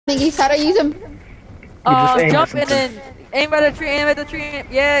thingies. How do I use them? Jump and then aim at the tree,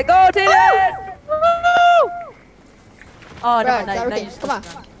 Yeah, go Taeden! Woo! Oh, no, no, you come on.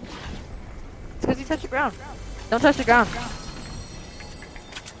 It's because you touch the ground. Don't touch the ground.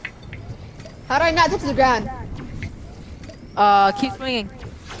 How do I not touch the ground? Keep swinging.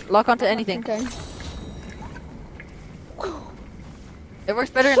 Lock onto anything. Okay. It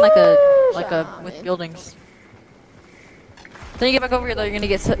works better in like a with buildings. Then you get back over here though, you're gonna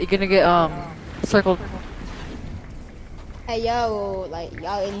get circled. Hey yo, like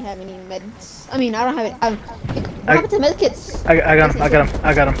y'all ain't have any meds. I mean, I don't have it. What happened to med kits? I got him.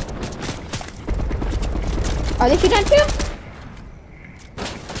 Are they shooting at you?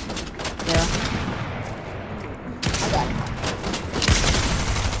 Yeah. I got him.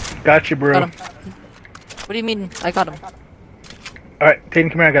 Got you, bro. Got him. What do you mean? I got him. Alright,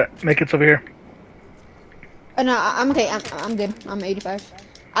 Taeden, come here. I got it. Make it over here. Oh no, I'm okay. I'm good. I'm 85.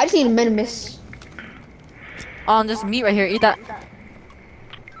 I just need a minimus. There's meat right here. Eat that.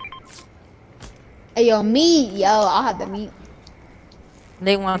 Hey yo, meat. Yo, I'll have the meat.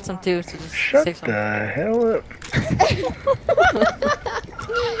 They want some too. So just Shut save some. the hell up.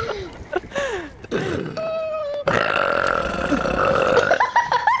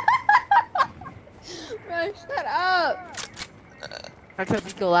 Bro, shut up. I tried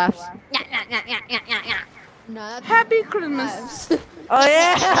to go laughs. No, that's Happy Christmas. Oh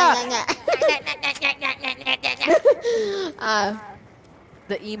yeah!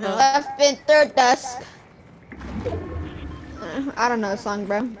 The emo. Left in third desk. I don't know the song,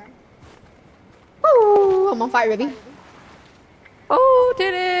 bro. Ooh, I'm on fire, baby. Oh,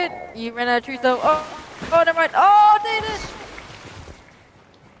 did it! You ran out of trees though. Oh, never mind. Oh, did it!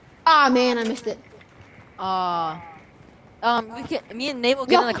 Ah, man, I missed it. Me and Nate will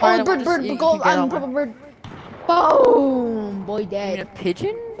get in the car. Oh, bird, gold, purple bird. Boom, boy, You mean a dead.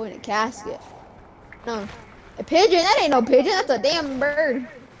 pigeon? Boy in a casket. No, a pigeon? That ain't no pigeon. That's a damn bird.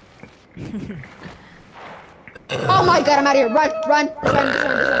 Oh my god, I'm out of here. Run.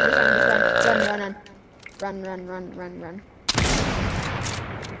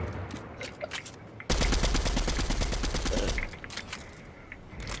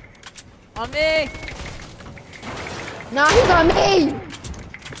 On me! Nah, he's on me.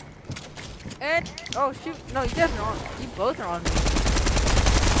 And oh shoot! No, you guys are on. You both are on me.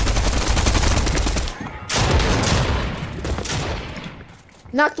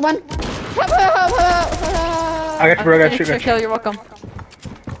 Knocked one. I got you, bro. I got you. Kill, you're welcome.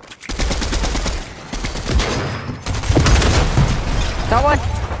 Got one.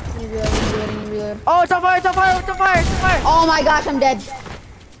 Reload. Oh, it's on fire! It's on fire! It's on fire! It's on fire! Oh my gosh, I'm dead.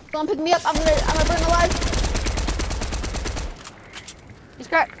 Someone pick me up. I'm gonna burn alive. He's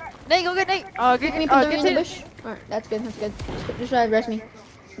cracked. Nate, go get Nate. Get me in the bush. Alright, that's good. Just try to rest me.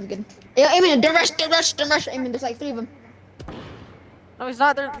 That's good. Yeah, aim in. Don't rush. Aim in. There's like 3 of them. No, he's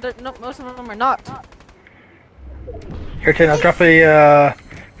not. No, most of them are not. Here, Taeden, I'll drop a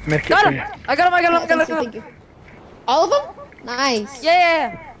medkit Got for him! you. I got him! Thank you. All of them? Nice.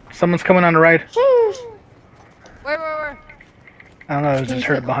 Yeah! Someone's coming on the right. Where? I don't know. It was just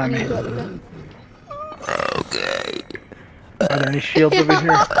hurt behind me. Are there any shields over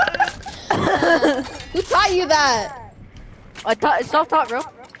here? Who taught you that? It's self-taught, bro.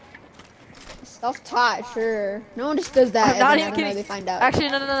 Self-taught, sure. No one just does that. I'm not and even then kidding. They find out. Actually,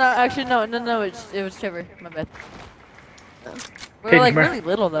 no. It was Trevor. My bad. Oh. We were like really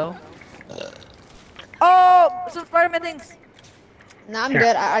little though. Oh, some Spider-Man things. Nah, I'm Here.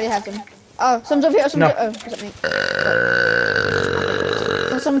 good. I already have some. Oh, someone's over here. No. Oh, what's up, mate?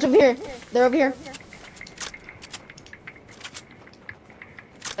 Oh, someone's over here. They're over here.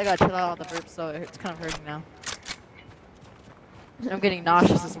 I got chill out on the burp, so it's kind of hurting now. I'm getting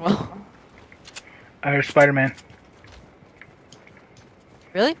nauseous as well. I heard Spider-Man.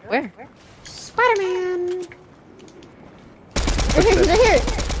 Really? Where? Spider-Man. They're here.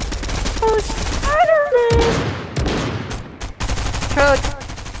 Oh, Spider-Man! Truck.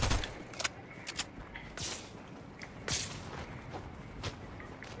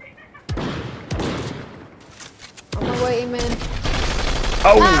 On my way, man.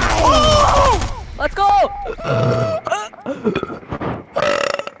 Oh! Oh! Let's go!